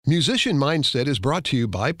Musician Mindset is brought to you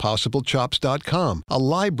by PossibleChops.com, a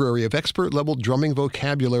library of expert-level drumming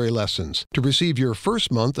vocabulary lessons. To receive your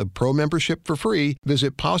first month of pro membership for free,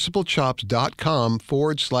 visit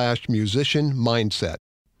PossibleChops.com/musician mindset.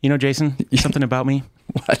 You know, Jason, something about me?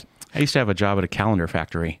 What? I used to have a job at a calendar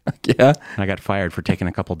factory. Yeah? And I got fired for taking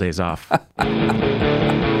a couple days off.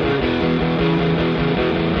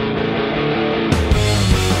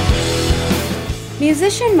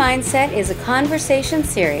 Musician Mindset is a conversation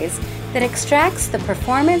series that extracts the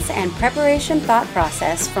performance and preparation thought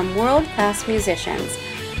process from world-class musicians,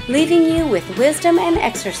 leaving you with wisdom and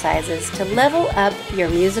exercises to level up your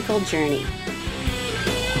musical journey.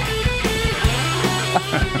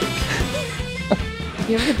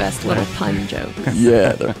 You have the best little pun jokes.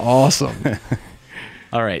 Yeah, they're awesome.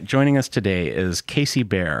 All right, joining us today is Casey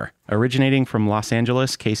Bear. Originating from Los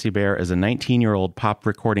Angeles, Casey Bear is a 19-year-old pop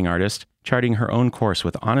recording artist, charting her own course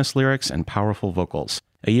with honest lyrics and powerful vocals.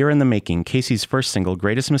 A year in the making, Casey's first single,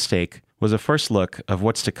 Greatest Mistake, was a first look of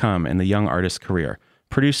what's to come in the young artist's career.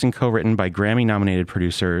 Produced and co-written by Grammy-nominated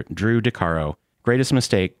producer Drew DeCaro, Greatest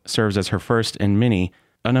Mistake serves as her first and many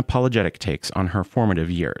unapologetic takes on her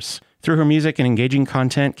formative years. Through her music and engaging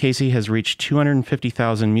content, Casey has reached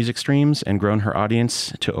 250,000 music streams and grown her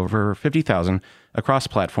audience to over 50,000 across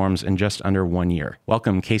platforms in just under 1 year.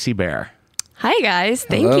 Welcome, Casey Bear. Hi, guys.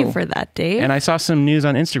 Thank Hello. you for that, Dave. And I saw some news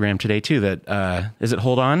on Instagram today, too, that, is it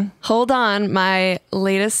Hold On? Hold On, my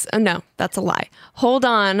latest, no, that's a lie. Hold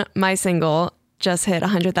On, my single, just hit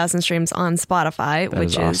 100,000 streams on Spotify,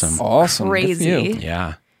 which is awesome. Awesome. Good for crazy. you.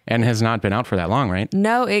 Yeah. And has not been out for that long, right?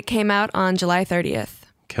 No, it came out on July 30th.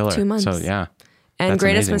 Killer. 2 months. So, yeah. And That's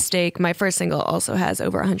Greatest amazing. Mistake, my first single, also has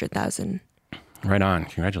over 100,000. Right on.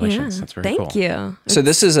 Congratulations. That's very cool. Thank you. So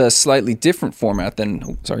this is a slightly different format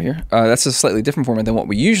than, that's a slightly different format than what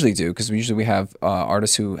we usually do, because we have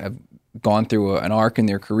artists who have gone through an arc in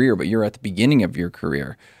their career, but you're at the beginning of your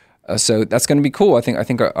career. So that's going to be cool. I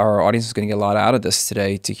think our audience is going to get a lot out of this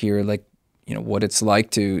today to hear, like, you know, what it's like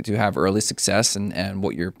to have early success and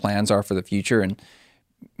what your plans are for the future, and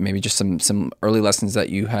maybe just some early lessons that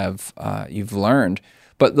you've learned.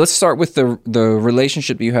 But let's start with the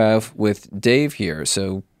relationship you have with Dave here.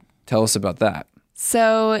 So tell us about that.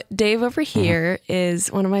 So Dave over here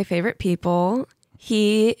is one of my favorite people.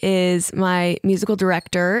 He is my musical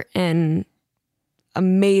director and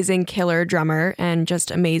amazing killer drummer and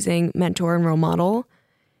just amazing mentor and role model.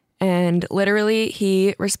 And literally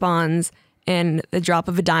he responds in the drop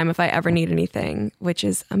of a dime if I ever need anything, which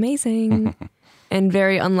is amazing and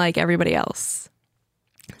very unlike everybody else.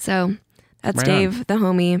 So that's Right Dave, on. the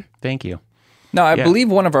homie. Thank you. Now, I Yeah. believe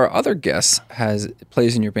one of our other guests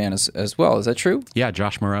plays in your band as well. Is that true? Yeah,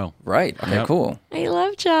 Josh Moreau. Right. Okay, Yep. cool. I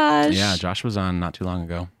love Josh. Yeah, Josh was on not too long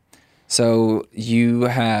ago. So you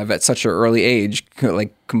have, at such an early age,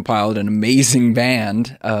 compiled an amazing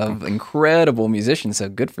band of incredible musicians. So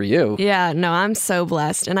good for you. Yeah, no, I'm so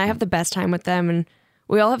blessed. And I have the best time with them. And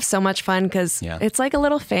we all have so much fun because it's like a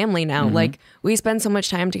little family now. Like, we spend so much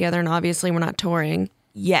time together, and obviously we're not touring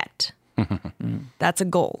yet. That's a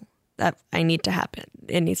goal that I need to happen.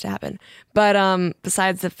 It needs to happen. But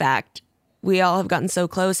besides the fact, we all have gotten so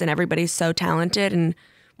close and everybody's so talented and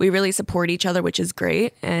we really support each other, which is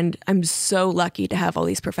great. And I'm so lucky to have all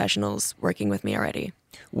these professionals working with me already.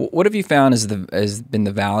 What have you found has been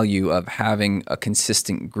the value of having a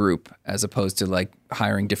consistent group as opposed to like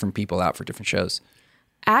hiring different people out for different shows?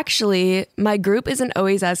 Actually, my group isn't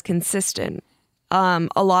always as consistent. A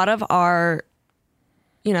lot of our,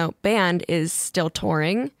 band is still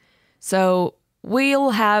touring. So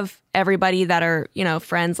we'll have everybody that are,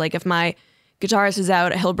 friends. Like if my guitarist is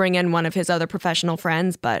out, he'll bring in one of his other professional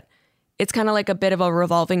friends, but it's kind of like a bit of a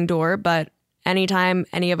revolving door. But anytime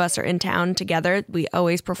any of us are in town together, we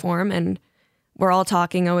always perform and we're all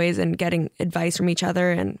talking always and getting advice from each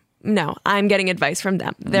other. And no, I'm getting advice from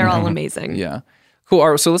them. They're all amazing. Yeah. Cool.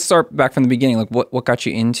 All right, so let's start back from the beginning. Like what got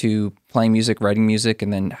you into playing music, writing music,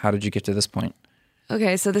 and then how did you get to this point?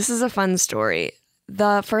 Okay, so this is a fun story.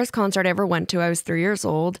 The first concert I ever went to, I was 3 years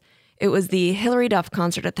old. It was the Hillary Duff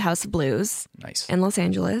concert at the House of Blues in Los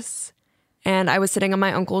Angeles. And I was sitting on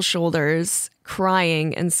my uncle's shoulders,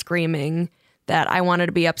 crying and screaming that I wanted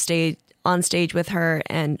to be on stage with her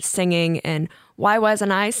and singing. And why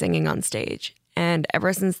wasn't I singing on stage? And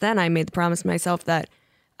ever since then, I made the promise to myself that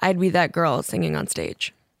I'd be that girl singing on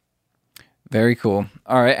stage. Very cool.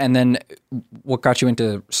 All right, and then what got you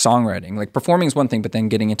into songwriting? Like performing is one thing, but then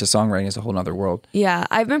getting into songwriting is a whole other world. Yeah,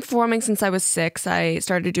 I've been performing since I was 6. I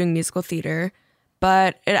started doing musical theater,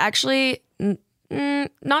 but it actually,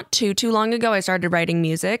 not too long ago, I started writing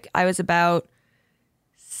music. I was about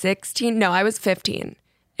 16. No, I was 15.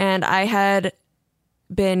 And I had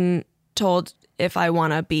been told if I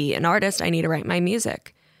want to be an artist, I need to write my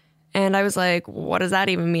music. And I was like, what does that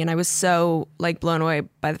even mean? I was so like blown away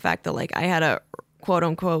by the fact that like I had a quote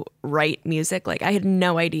unquote write music. Like I had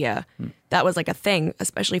no idea that was like a thing,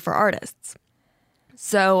 especially for artists.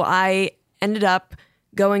 So I ended up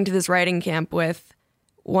going to this writing camp with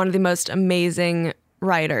one of the most amazing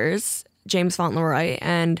writers, James Fauntleroy,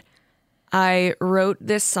 and I wrote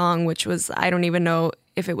this song, which was, I don't even know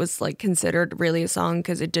if it was like considered really a song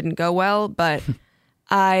because it didn't go well, but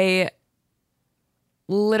I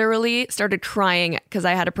literally started crying because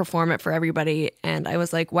I had to perform it for everybody. And I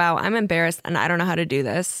was like, wow, I'm embarrassed and I don't know how to do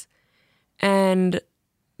this. And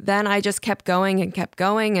then I just kept going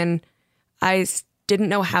and I didn't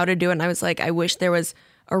know how to do it. And I was like, I wish there was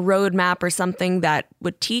a roadmap or something that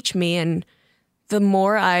would teach me. And the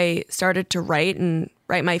more I started to write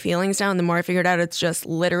my feelings down, the more I figured out it's just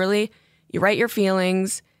literally you write your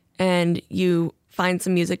feelings and you find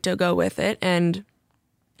some music to go with it. And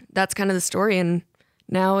that's kind of the story. And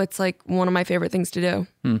now it's like one of my favorite things to do.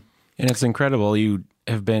 And it's incredible. You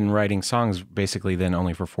have been writing songs basically then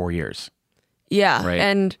only for 4 years. Yeah. Right.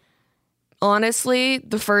 And honestly,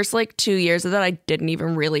 the first like 2 years of that, I didn't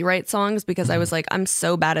even really write songs because I was like, I'm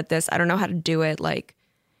so bad at this. I don't know how to do it. Like,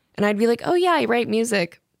 and I'd be like, oh yeah, I write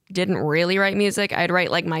music. Didn't really write music. I'd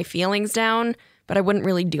write like my feelings down, but I wouldn't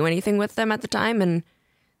really do anything with them at the time. And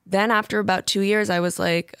then after about 2 years, I was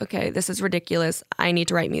like, okay, this is ridiculous. I need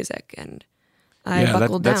to write music. And I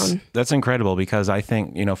buckled down. That's incredible because I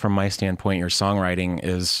think, from my standpoint, your songwriting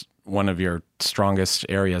is one of your strongest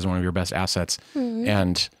areas, one of your best assets.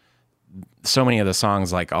 And so many of the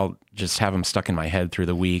songs, like I'll just have them stuck in my head through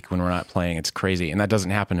the week when we're not playing. It's crazy. And that doesn't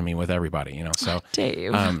happen to me with everybody, So,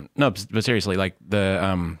 Dave. No, but seriously, like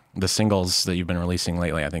the singles that you've been releasing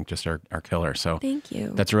lately, I think just are killer. So Thank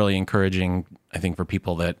you. That's really encouraging, I think, for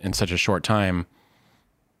people that in such a short time,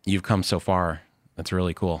 you've come so far. That's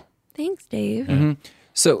really cool. Thanks, Dave.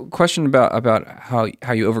 So, question about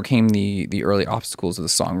how you overcame the early obstacles of the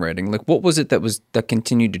songwriting. Like, what was it that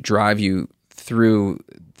continued to drive you through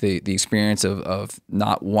the experience of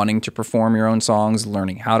not wanting to perform your own songs,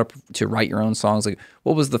 learning how to write your own songs? Like,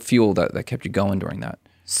 what was the fuel that kept you going during that?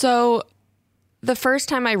 So, the first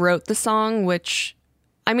time I wrote the song, which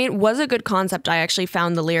was a good concept. I actually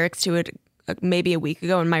found the lyrics to it maybe a week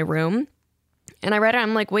ago in my room, and I read it.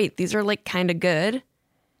 I'm like, wait, these are like kind of good.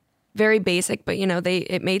 Very basic, but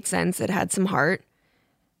it made sense. It had some heart.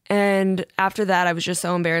 And after that, I was just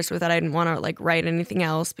so embarrassed with it. I didn't want to like write anything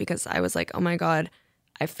else because I was like, oh my God,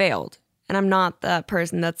 I failed. And I'm not the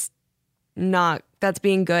person that's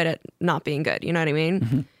being good at not being good. You know what I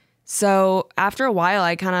mean? So after a while,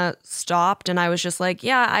 I kind of stopped and I was just like,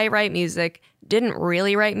 yeah, I write music. Didn't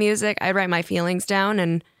really write music. I'd write my feelings down.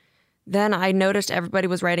 And then I noticed everybody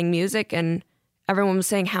was writing music and everyone was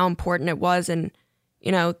saying how important it was. And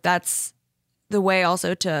that's the way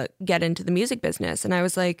also to get into the music business. And I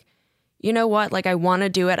was like, you know what? Like, I want to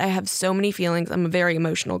do it. I have so many feelings. I'm a very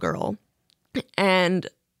emotional girl. And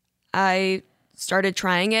I started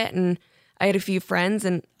trying it and I had a few friends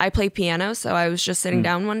and I play piano. So I was just sitting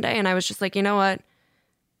down one day and I was just like, you know what,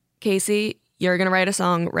 Casey, you're going to write a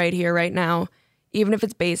song right here, right now, even if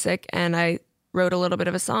it's basic. And I wrote a little bit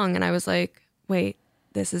of a song and I was like, wait,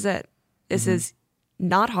 this is it. This is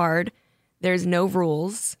not hard. There's no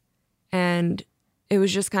rules. And it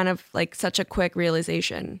was just kind of like such a quick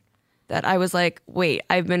realization that I was like, wait,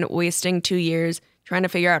 I've been wasting 2 years trying to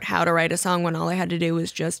figure out how to write a song when all I had to do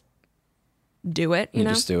was just do it, you know?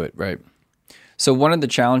 Just do it, right. So one of the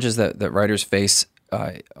challenges that writers face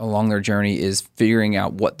along their journey is figuring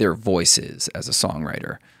out what their voice is as a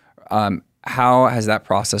songwriter. How has that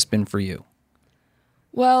process been for you?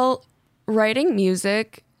 Well, writing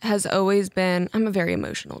music has always been, I'm a very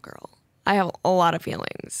emotional girl. I have a lot of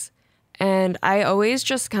feelings. And I always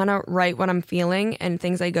just kind of write what I'm feeling and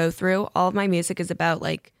things I go through. All of my music is about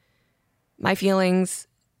like my feelings,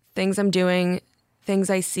 things I'm doing,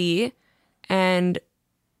 things I see. And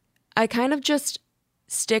I kind of just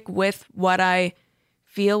stick with what I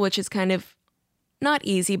feel, which is kind of not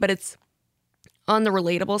easy, but it's on the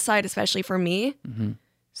relatable side, especially for me. Mm-hmm.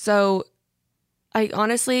 So I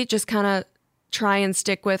honestly just kind of try and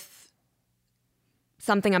stick with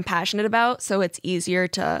something I'm passionate about, so it's easier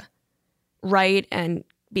to write and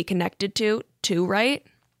be connected to write.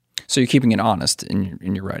 So you're keeping it honest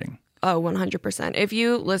in your writing. Oh, 100%. If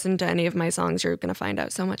you listen to any of my songs, you're going to find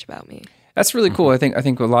out so much about me. That's really cool. I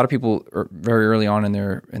think a lot of people are very early on in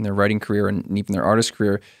their writing career and even their artist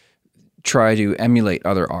career try to emulate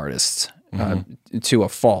other artists to a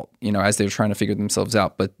fault, as they're trying to figure themselves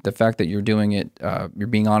out. But the fact that you're doing it, you're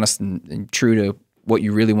being honest and true to what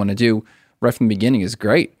you really want to do, right from the beginning is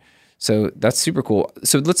great. So that's super cool.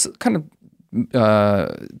 So let's kind of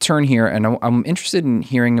turn here, and I'm interested in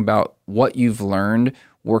hearing about what you've learned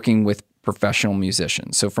working with professional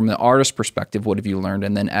musicians. So from the artist perspective, what have you learned?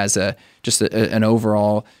 And then as an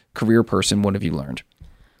overall career person, what have you learned?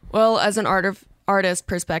 Well, as an artist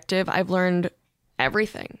perspective, I've learned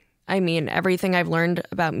everything. I mean, everything I've learned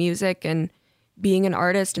about music and being an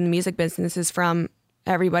artist in the music business is from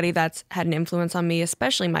everybody that's had an influence on me,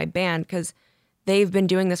 especially my band, because they've been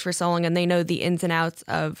doing this for so long and they know the ins and outs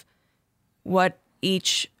of what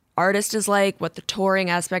each artist is like, what the touring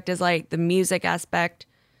aspect is like, the music aspect.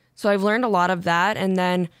 So I've learned a lot of that. And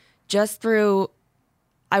then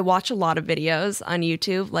I watch a lot of videos on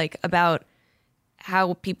YouTube, like about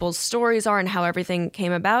how people's stories are and how everything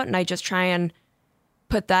came about. And I just try and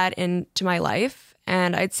put that into my life.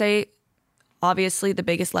 And I'd say, obviously, the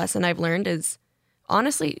biggest lesson I've learned is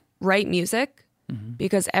honestly, write music,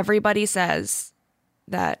 because everybody says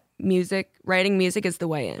that writing music is the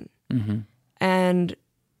way in. Mm-hmm. And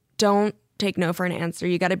don't take no for an answer.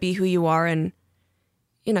 You got to be who you are. And,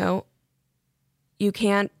 you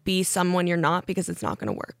can't be someone you're not, because it's not going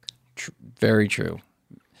to work. Very true.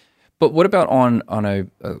 But what about on a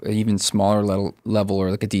even smaller level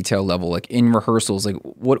or like a detail level, like in rehearsals, like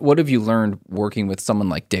what have you learned working with someone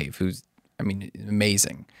like Dave, who's,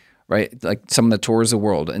 amazing, right? Like some of the tours of the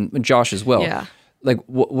world, and Josh as well. Yeah. Like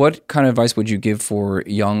what kind of advice would you give for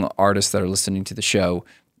young artists that are listening to the show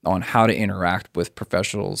on how to interact with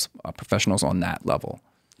professionals on that level?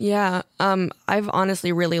 Yeah. I've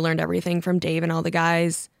honestly really learned everything from Dave and all the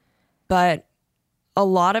guys, but a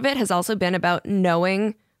lot of it has also been about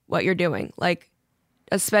knowing what you're doing. Like,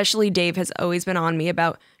 especially Dave has always been on me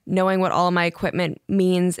about knowing what all of my equipment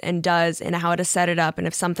means and does and how to set it up. And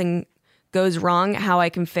if something goes wrong, how I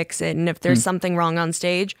can fix it. And if there's something wrong on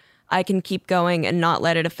stage, I can keep going and not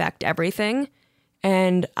let it affect everything.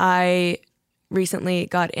 And I recently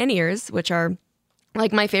got in-ears, which are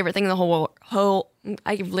like my favorite thing in the whole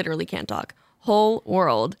I literally can't talk, whole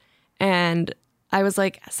world. And I was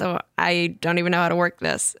like, so I don't even know how to work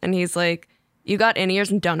this. And he's like, you got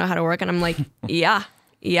in-ears and don't know how to work? And I'm like, yeah,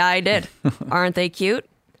 I did. Aren't they cute?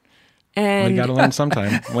 And you got to learn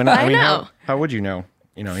sometime. I know. How would you know?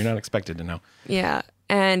 You're not expected to know. Yeah.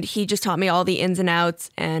 And he just taught me all the ins and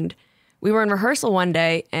outs. And we were in rehearsal one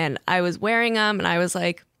day and I was wearing them, and I was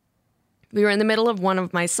like, we were in the middle of one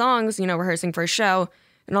of my songs, rehearsing for a show.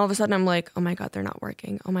 And all of a sudden I'm like, oh my God, they're not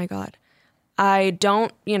working. Oh my God. I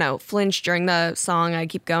don't, flinch during the song. I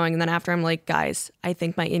keep going. And then after I'm like, guys, I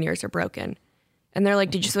think my in-ears are broken. And they're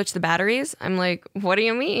like, did you switch the batteries? I'm like, what do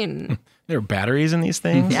you mean? There are batteries in these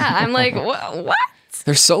things? Yeah. I'm like, what?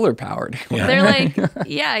 They're solar powered. Yeah. They're like,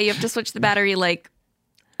 yeah, you have to switch the battery like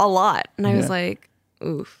a lot. And I was like,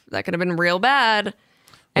 oof, that could have been real bad.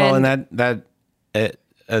 Well, and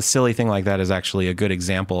a silly thing like that is actually a good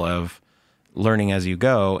example of learning as you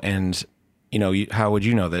go. And, how would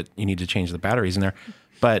you know that you need to change the batteries in there?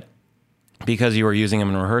 But because you were using them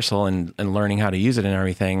in rehearsal and learning how to use it and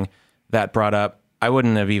everything, that brought up, I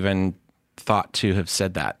wouldn't have even thought to have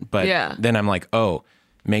said that. But then I'm like, oh,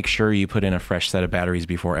 make sure you put in a fresh set of batteries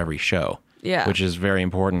before every show. Yeah. Which is very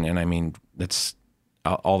important. And that's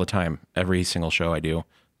all the time. Every single show I do,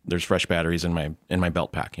 there's fresh batteries in my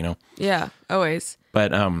belt pack, Yeah, always.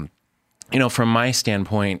 But, from my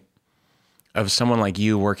standpoint of someone like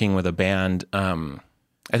you working with a band, I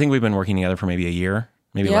think we've been working together for maybe a year,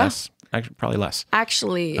 maybe less. Actually, probably less.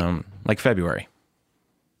 Actually. Like February.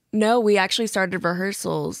 No, we actually started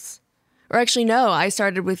rehearsals. Or actually, no, I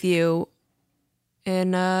started with you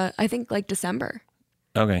in, I think, like December.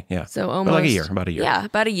 Okay, yeah. So almost. About a year. Yeah,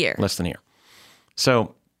 about a year. Less than a year.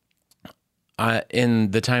 So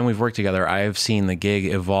in the time we've worked together, I've seen the gig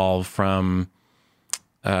evolve from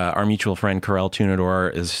our mutual friend, Karel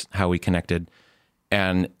Tunador, is how we connected.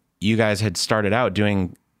 And you guys had started out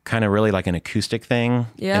doing kind of really like an acoustic thing,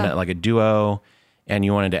 and like a duo, and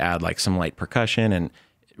you wanted to add like some light percussion, and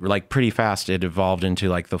like pretty fast it evolved into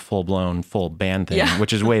like the full-blown full band thing,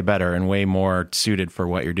 which is way better and way more suited for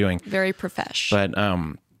what you're doing. Very profesh. But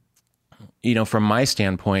from my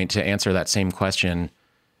standpoint, to answer that same question,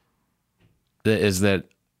 is that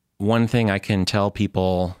one thing I can tell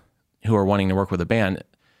people who are wanting to work with a band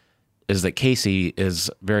is that Casey is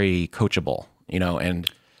very coachable, and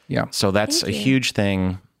so that's a huge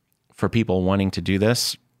thing for people wanting to do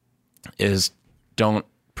this, is don't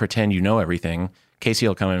pretend you know everything. Casey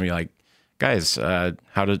will come in and be like, guys,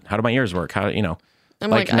 how do my ears work? How, I'm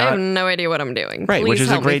like, I have no idea what I'm doing. Right. Please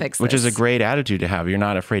help me fix this. Which is a great attitude to have. You're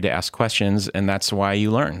not afraid to ask questions, and that's why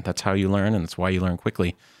you learn. That's how you learn, and that's why you learn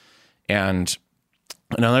quickly. And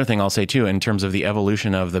another thing I'll say too, in terms of the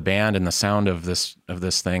evolution of the band and the sound of this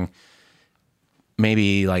thing,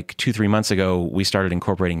 maybe like 2-3 months ago, we started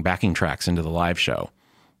incorporating backing tracks into the live show.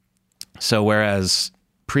 So whereas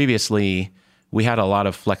previously we had a lot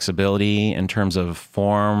of flexibility in terms of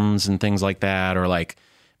forms and things like that, or like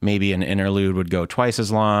maybe an interlude would go twice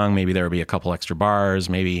as long, maybe there would be a couple extra bars,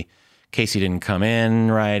 maybe Casey didn't come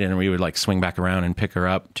in right, and we would like swing back around and pick her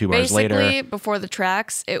up 2 bars later. Basically, before the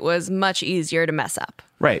tracks, it was much easier to mess up.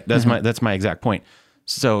 Right. That's my exact point.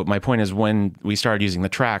 So my point is, when we started using the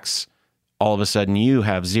tracks, all of a sudden you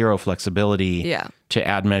have zero flexibility to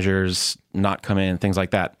add measures, not come in, things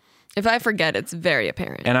like that. If I forget, it's very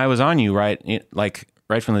apparent. And I was on you, right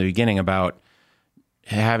from the beginning, about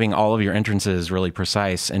having all of your entrances really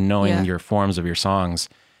precise and knowing your forms of your songs.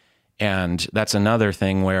 And that's another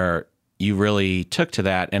thing where you really took to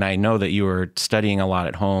that. And I know that you were studying a lot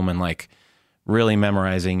at home and like really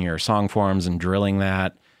memorizing your song forms and drilling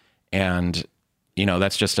that. And, you know,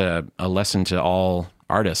 that's just a lesson to all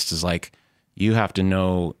artists, is like, you have to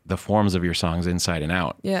know the forms of your songs inside and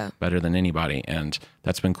out better than anybody. And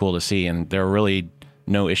that's been cool to see. And there are really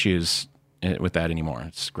no issues with that anymore.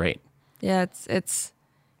 It's great. Yeah, it's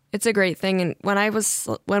a great thing. And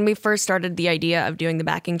when we first started the idea of doing the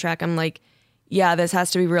backing track, I'm like, yeah, this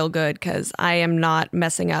has to be real good, because I am not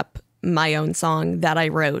messing up my own song that I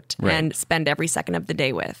wrote and spend every second of the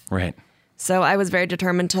day with. Right. So I was very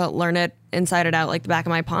determined to learn it inside and out, like the back of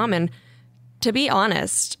my palm. And to be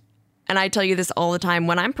honest, and I tell you this all the time,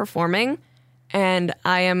 when I'm performing and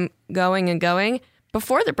I am going and going,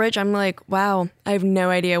 before the bridge, I'm like, wow, I have no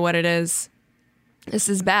idea what it is. This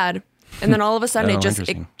is bad. And then all of a sudden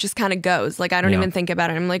it just kind of goes. Like, I don't even think about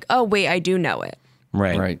it. I'm like, oh, wait, I do know it.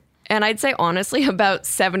 Right. And I'd say, honestly, about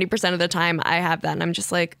 70% of the time I have that. And I'm just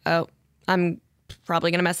like, oh, I'm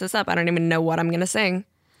probably going to mess this up. I don't even know what I'm going to sing.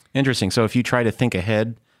 Interesting. So if you try to think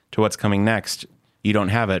ahead to what's coming next, you don't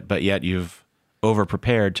have it, but yet you've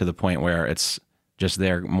over-prepared to the point where it's just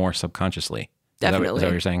there more subconsciously. Definitely. Is that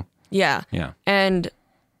what you're saying? Yeah. Yeah. And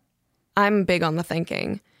I'm big on the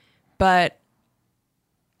thinking. But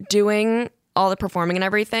doing all the performing and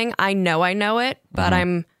everything, I know it, but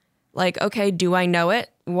I'm like, okay, do I know it?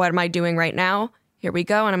 What am I doing right now? Here we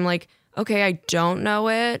go. And I'm like, okay, I don't know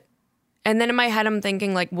it. And then in my head, I'm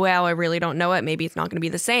thinking like, wow, I really don't know it. Maybe it's not going to be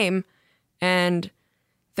the same. And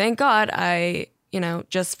thank God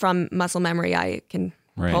just from muscle memory, I can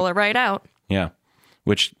pull it right out. Yeah.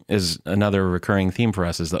 Which is another recurring theme for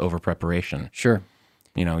us, is the over-preparation. Sure.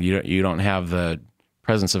 You know, you don't have the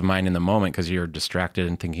presence of mind in the moment because you're distracted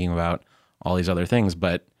and thinking about all these other things.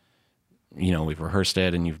 But, you know, we've rehearsed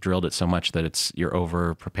it and you've drilled it so much that you're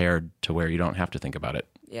over-prepared to where you don't have to think about it.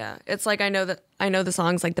 Yeah. It's like I know the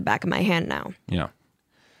songs like the back of my hand now. Yeah.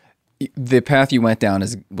 The path you went down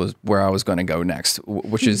was where I was going to go next,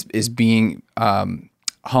 which is being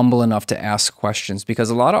humble enough to ask questions, because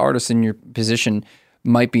a lot of artists in your position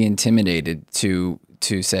might be intimidated to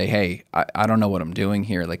say, hey, I don't know what I'm doing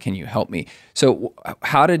here. Like, can you help me? So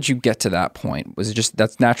how did you get to that point? Was it just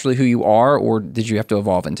that's naturally who you are, or did you have to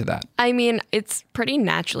evolve into that? I mean, it's pretty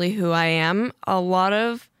naturally who I am. A lot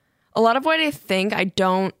of what I think, I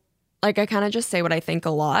don't, like, I kind of just say what I think a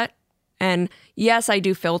lot. And yes, I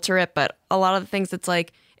do filter it, but a lot of the things, it's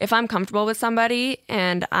like, if I'm comfortable with somebody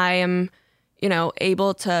and I am,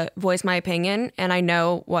 able to voice my opinion and I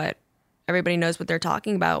know what everybody knows what they're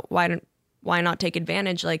talking about, why not take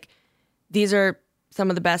advantage? Like, these are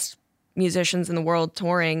some of the best musicians in the world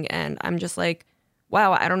touring, and I'm just like,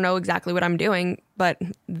 wow, I don't know exactly what I'm doing, but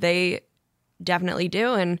they definitely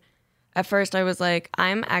do. And at first I was like,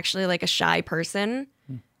 I'm actually like a shy person.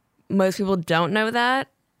 Most people don't know that,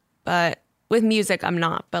 but with music I'm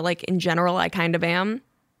not, but like in general I kind of am.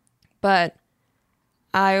 But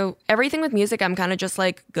everything with music, I'm kind of just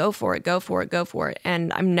like, go for it.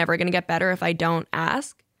 And I'm never going to get better if I don't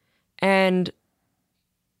ask. And,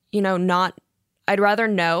 I'd rather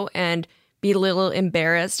know and be a little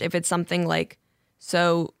embarrassed if it's something like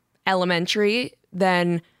so elementary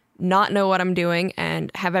than not know what I'm doing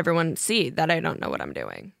and have everyone see that I don't know what I'm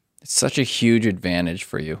doing. It's such a huge advantage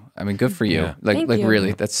for you. I mean, good for you. Yeah. Like you.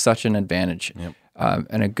 Really, that's such an advantage. Yep.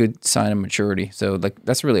 And a good sign of maturity. So like,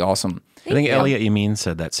 that's really awesome. I think Elliot Yamin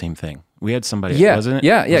said that same thing. We had somebody, Yeah, wasn't it?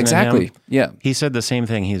 yeah, Wasn't it exactly. him? Yeah. He said the same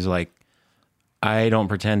thing. He's like, I don't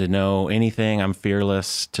pretend to know anything. I'm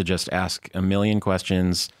fearless to just ask a million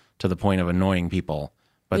questions to the point of annoying people.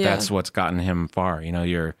 But that's what's gotten him far.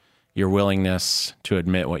 Your willingness to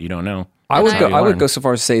admit what you don't know. I would go so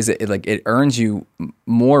far as to say is that it earns you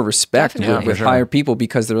more respect with higher people,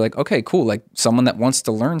 because they're like, okay, cool, like someone that wants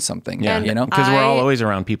to learn something. Yeah, you know, because we're all always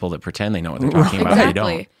around people that pretend they know what they're talking about. Exactly. And you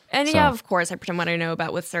don't. And So- yeah, of course, I pretend what I know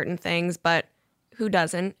about with certain things, but who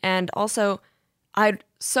doesn't? And also, I'd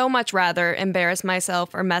so much rather embarrass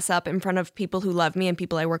myself or mess up in front of people who love me and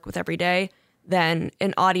people I work with every day than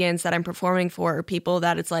an audience that I'm performing for, or people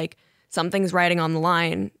that it's like something's riding on the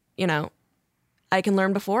line. You know, I can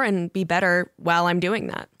learn before and be better while I'm doing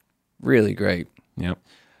that. Really great. Yep.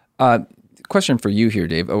 Question for you here,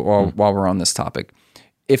 Dave, while we're on this topic.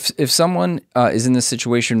 If someone is in this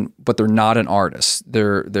situation, but they're not an artist,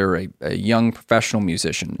 they're a young professional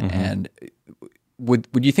musician, and would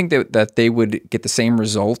you think that they would get the same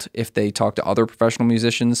result if they talk to other professional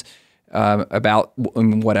musicians about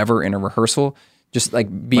whatever in a rehearsal? Just like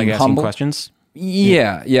being Like asking humble. questions?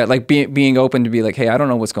 Yeah, like being open to be like, hey, I don't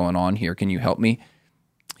know what's going on here. Can you help me?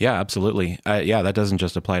 Yeah, absolutely. Yeah, that doesn't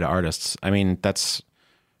just apply to artists. I mean, that's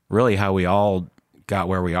really how we all got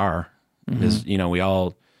where we are. Is, you know,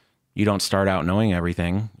 you don't start out knowing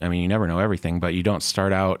everything. I mean, you never know everything, but you don't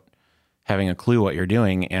start out having a clue what you're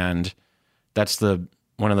doing. And that's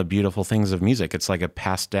one of the beautiful things of music. It's like a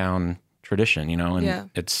passed down tradition, you know, and Yeah.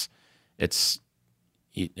 it's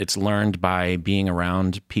learned by being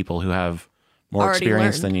around people who have more Already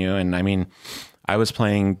experience learned. than you. And I mean, I was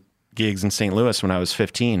playing gigs in St. Louis when I was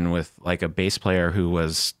 15 with like a bass player who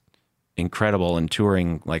was incredible and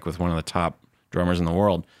touring like with one of the top drummers in the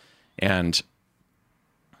world. And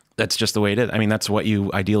that's just the way it is. I mean, that's what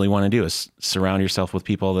you ideally want to do, is surround yourself with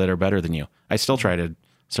people that are better than you. I still try to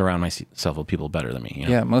surround myself with people better than me. You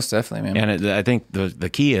know? Yeah, most definitely, man. And I think the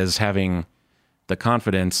key is having the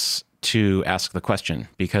confidence to ask the question,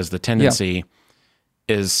 because the tendency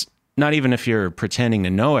is not even if you're pretending to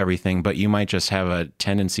know everything, but you might just have a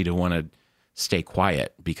tendency to want to stay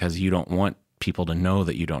quiet because you don't want people to know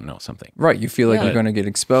that you don't know something. Right, you feel like Yeah. you're going to get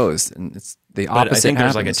exposed, and it's the But opposite. I think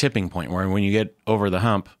there's like a happens. tipping point where when you get over the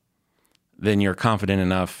hump, then you're confident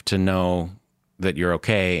enough to know that you're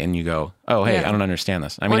okay, and you go, oh, hey, Yeah. I don't understand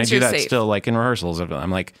this. I mean, Once I do you're that safe. still like in rehearsals. I'm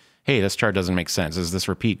like, hey, this chart doesn't make sense. Is this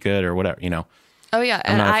repeat good or whatever, you know? Oh yeah,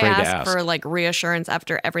 and not I afraid to ask ask. for like reassurance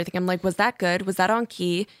after everything. I'm like, was that good? Was that on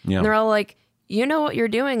key? Yeah. And they're all like, you know what you're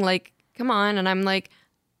doing, like, come on. And I'm like,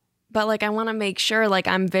 but like I want to make sure, like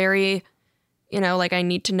I'm very, you know, like I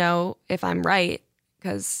need to know if I'm right,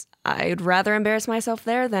 because I'd rather embarrass myself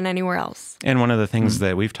there than anywhere else. And one of the things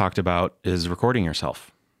that we've talked about is recording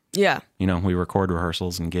yourself. Yeah. You know, we record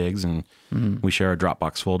rehearsals and gigs, and we share a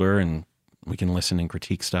Dropbox folder, and we can listen and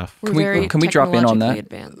critique stuff. We're Can we- very can we drop in on that?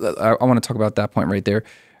 technologically advanced. I want to talk about that point right there.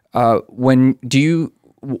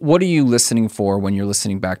 What are you listening for when you're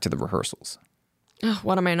listening back to the rehearsals? Ugh,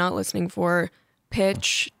 what am I not listening for?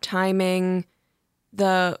 Pitch, timing,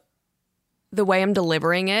 the way I'm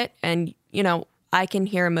delivering it. And, you know, I can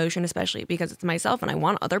hear emotion, especially because it's myself and I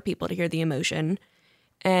want other people to hear the emotion.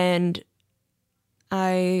 And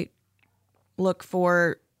I look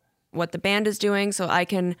for what the band is doing so I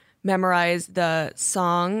can memorize the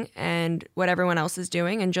song and what everyone else is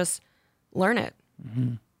doing and just learn it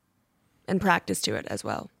and practice to it as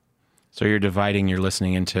well. So you're dividing your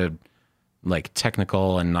listening into like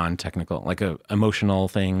technical and non-technical, like emotional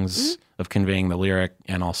things of conveying the lyric,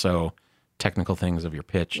 and also technical things of your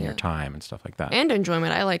pitch and your time and stuff like that. And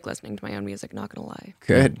enjoyment. I like listening to my own music, not gonna lie.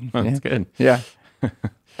 Good. Oh, that's good. Yeah.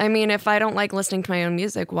 I mean, if I don't like listening to my own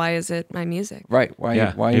music, why is it my music? Right. Why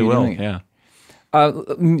Yeah, are you you will. doing it? Yeah.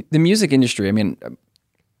 The music industry, I mean,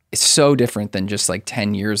 it's so different than just like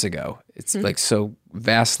 10 years ago. It's like so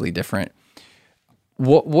vastly different.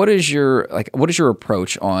 What is your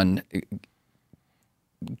approach on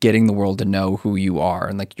getting the world to know who you are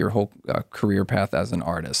and like your whole career path as an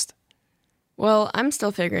artist? Well, I'm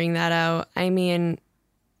still figuring that out. I mean,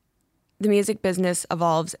 the music business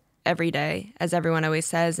evolves every day, as everyone always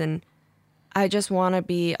says, and I just want to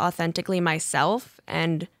be authentically myself.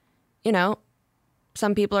 And, you know,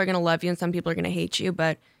 some people are going to love you and some people are going to hate you,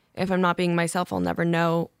 but if I'm not being myself, I'll never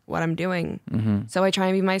know what I'm doing. So I try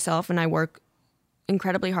and be myself, and I work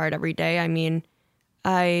incredibly hard every day. I mean,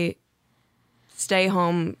 I stay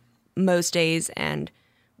home most days and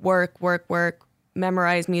work,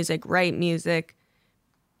 memorize music, write music,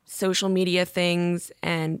 social media things.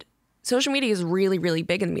 And social media is really, really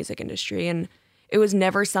big in the music industry. And it was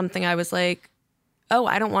never something I was like, oh,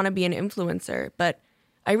 I don't want to be an influencer. But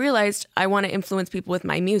I realized I want to influence people with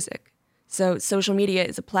my music. So social media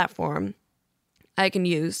is a platform I can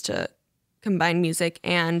use to combine music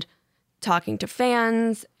and talking to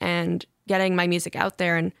fans and getting my music out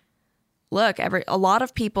there. And look, a lot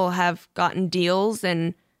of people have gotten deals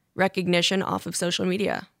and recognition off of social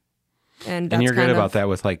media. And that's And you're good kind about of- that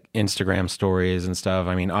with like Instagram stories and stuff.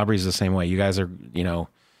 I mean, Aubrey's the same way. You guys are, you know,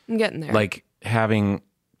 I'm getting there. like having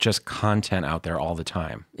just content out there all the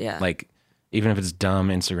time. Yeah. Like Even if it's dumb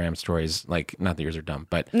Instagram stories, like not that yours are dumb,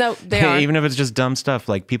 but No, they are. even if it's just dumb stuff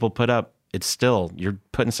like people put up, it's still, you're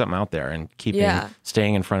putting something out there and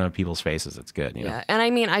staying in front of people's faces. It's good. You know? Yeah. And I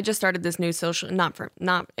mean, I just started this new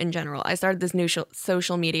not in general. I started this new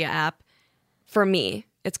social media app for me.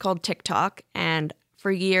 It's called TikTok. And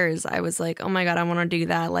for years I was like, oh my God, I want to do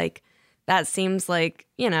that. Like, that seems like,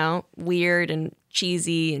 weird and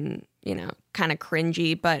cheesy and, kind of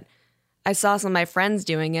cringy. But I saw some of my friends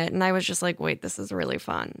doing it and I was just like, wait, this is really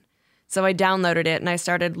fun. So I downloaded it and I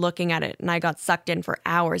started looking at it and I got sucked in for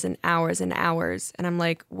hours and hours and hours. And I'm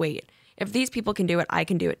like, wait, if these people can do it, I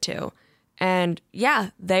can do it too. And yeah,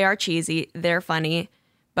 they are cheesy. They're funny,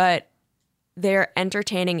 but they're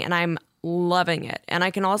entertaining and I'm loving it. And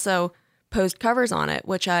I can also post covers on it,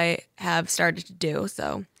 which I have started to do.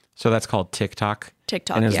 So that's called TikTok?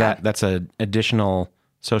 TikTok, and is yeah. that's an additional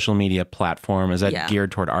social media platform? Is that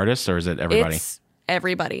geared toward artists or is it everybody? It's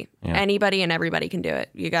everybody. Yeah. Anybody and everybody can do it.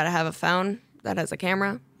 You got to have a phone that has a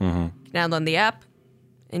camera. Mm-hmm. Download the app,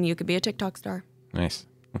 and you could be a TikTok star. Nice.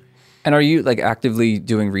 And are you like actively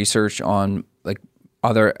doing research on like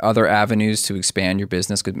other avenues to expand your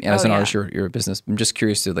business? 'Cause as an artist, you're a business. I'm just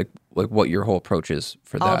curious to like what your whole approach is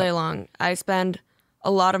for that. All day long. I spend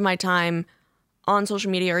a lot of my time on social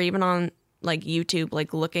media or even on like YouTube,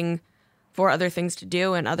 like looking for other things to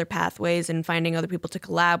do and other pathways and finding other people to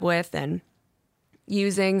collab with and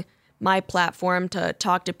using my platform to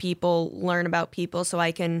talk to people, learn about people so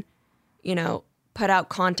I can, put out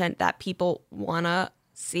content that people want to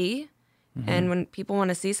see. Mm-hmm. And when people want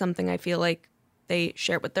to see something, I feel like they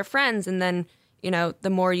share it with their friends. And then, the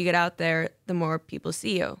more you get out there, the more people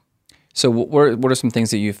see you. So what are some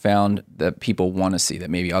things that you found that people want to see that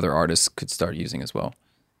maybe other artists could start using as well?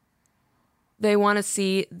 They want to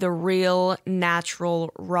see the real,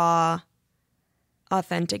 natural, raw,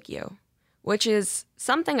 authentic you, which is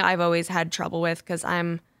something I've always had trouble with because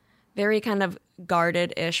I'm very kind of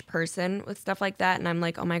guarded-ish person with stuff like that. And I'm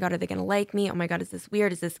like, oh my God, are they going to like me? Oh my God, is this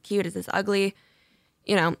weird? Is this cute? Is this ugly?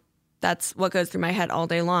 That's what goes through my head all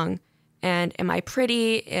day long. And am I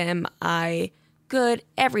pretty? Am I good?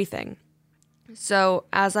 Everything. So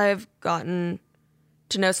as I've gotten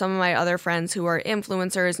to know some of my other friends who are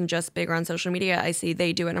influencers and just bigger on social media, I see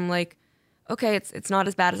they do it. And I'm like, okay, it's not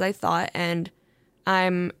as bad as I thought. And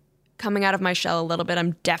I'm coming out of my shell a little bit.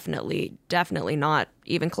 I'm definitely not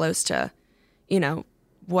even close to,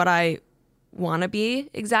 what I want to be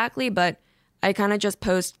exactly. But I kind of just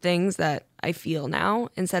post things that I feel now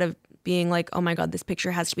instead of being like, oh my God, this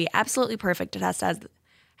picture has to be absolutely perfect. It has to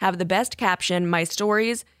have the best caption. My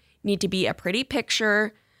stories need to be a pretty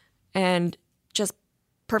picture and just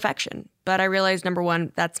perfection. But I realized, number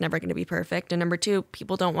one, that's never going to be perfect. And number two,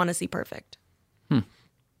 people don't want to see perfect.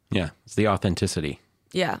 Yeah. It's the authenticity.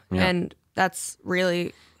 Yeah. And that's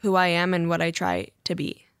really who I am and what I try to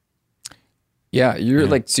be. Yeah. You're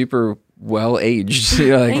like super well aged.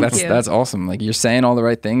 Like Thank you. That's awesome. Like you're saying all the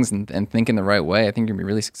right things and thinking the right way. I think you're gonna be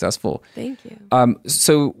really successful. Thank you.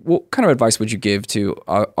 So what kind of advice would you give to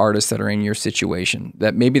artists that are in your situation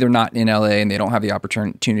that maybe they're not in LA and they don't have the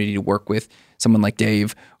opportunity to work with someone like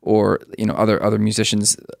Dave or other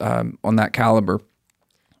musicians on that caliber?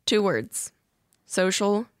 2 words: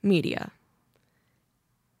 social media.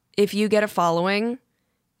 If you get a following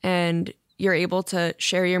and you're able to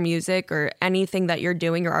share your music or anything that you're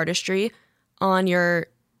doing, your artistry, on your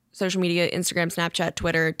social media, Instagram, Snapchat,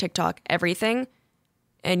 Twitter, TikTok, everything,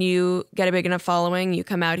 and you get a big enough following, you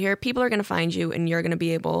come out here, people are going to find you and you're going to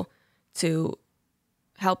be able to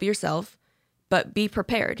help yourself, but be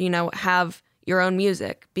prepared, have your own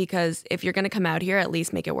music, because if you're going to come out here, at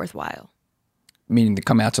least make it worthwhile. Meaning to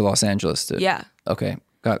come out to Los Angeles to... Yeah. Okay.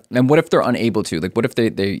 Got it. And what if they're unable to? Like, what if they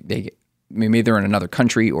maybe they're in another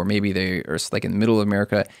country, or maybe they are like in the middle of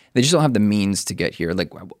America. They just don't have the means to get here.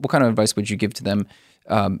 Like, what kind of advice would you give to them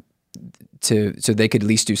so they could at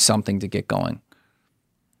least do something to get going?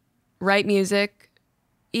 Write music,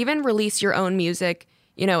 even release your own music.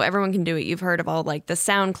 Everyone can do it. You've heard of all like the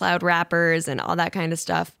SoundCloud rappers and all that kind of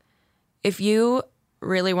stuff. If you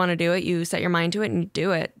really want to do it, you set your mind to it and you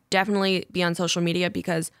do it. Definitely be on social media,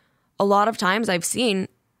 because a lot of times I've seen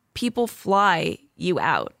people fly you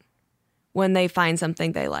out when they find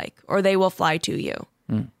something they like, or they will fly to you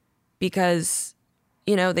because,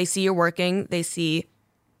 they see you're working, they see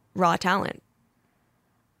raw talent.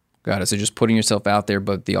 Got it. So just putting yourself out there,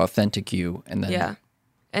 but the authentic you, and then... Yeah.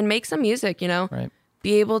 And make some music, Right.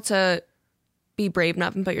 Be able to be brave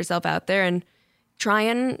enough and put yourself out there and try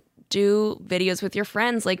and do videos with your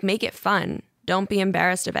friends. Like, make it fun. Don't be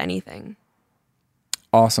embarrassed of anything.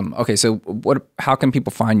 Awesome. Okay, so how can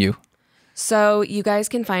people find you? So you guys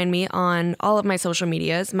can find me on all of my social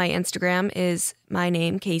medias. My Instagram is my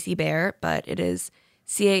name, Casey Bear, but it is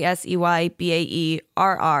CASEYBAERR,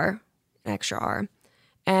 an extra R.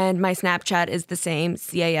 And my Snapchat is the same,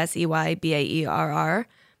 CASEYBAERR.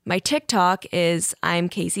 My TikTok is I'm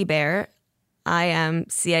Casey Bear. I am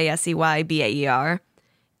CASEYBAER.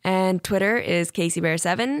 And Twitter is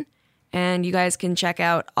CaseyBear7. And you guys can check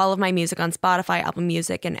out all of my music on Spotify, Apple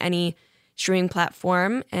Music, and any streaming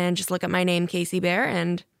platform. And just look up my name, Casey Bear,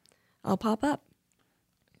 and I'll pop up.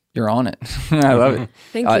 You're on it. I love it.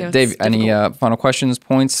 Thank you. Dave, any final questions,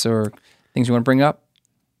 points, or things you want to bring up?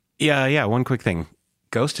 Yeah. One quick thing.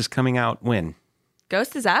 Ghost is coming out when?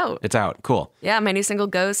 Ghost is out. It's out. Cool. Yeah, my new single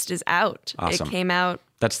Ghost is out. Awesome. It came out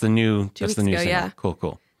That's the new. That's the new ago, single. yeah.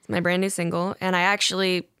 Cool. It's my brand new single. And I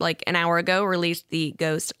actually, like an hour ago, released the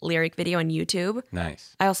Ghost lyric video on YouTube.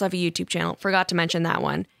 Nice. I also have a YouTube channel. Forgot to mention that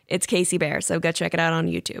one. It's Casey Bear, so go check it out on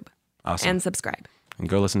YouTube. Awesome. And subscribe. And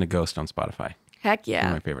go listen to Ghost on Spotify. Heck One of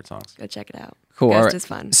yeah. my favorite songs. Go check it out. Cool. Ghost All right. is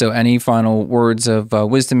fun. So, any final words of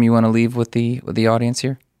wisdom you want to leave with the audience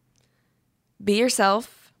here? Be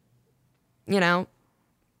yourself. You know,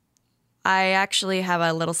 I actually have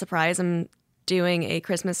a little surprise. I'm doing a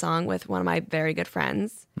Christmas song with one of my very good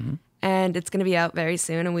friends. Mm-hmm. And it's going to be out very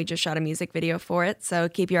soon. And we just shot a music video for it. So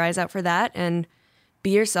keep your eyes out for that and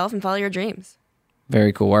be yourself and follow your dreams.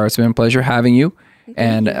 Very cool. All right, it's been a pleasure having you.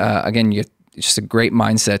 And again, it's just a great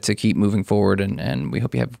mindset to keep moving forward. And we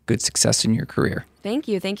hope you have good success in your career. Thank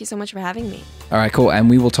you. Thank you so much for having me. All right, cool. And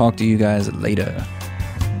we will talk to you guys later.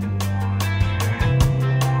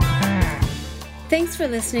 Thanks for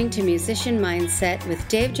listening to Musician Mindset with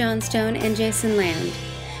Dave Johnstone and Jason Land.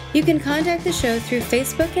 You can contact the show through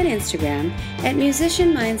Facebook and Instagram at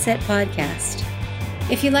Musician Mindset Podcast.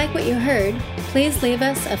 If you like what you heard, please leave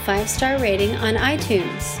us a 5-star rating on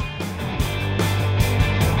iTunes.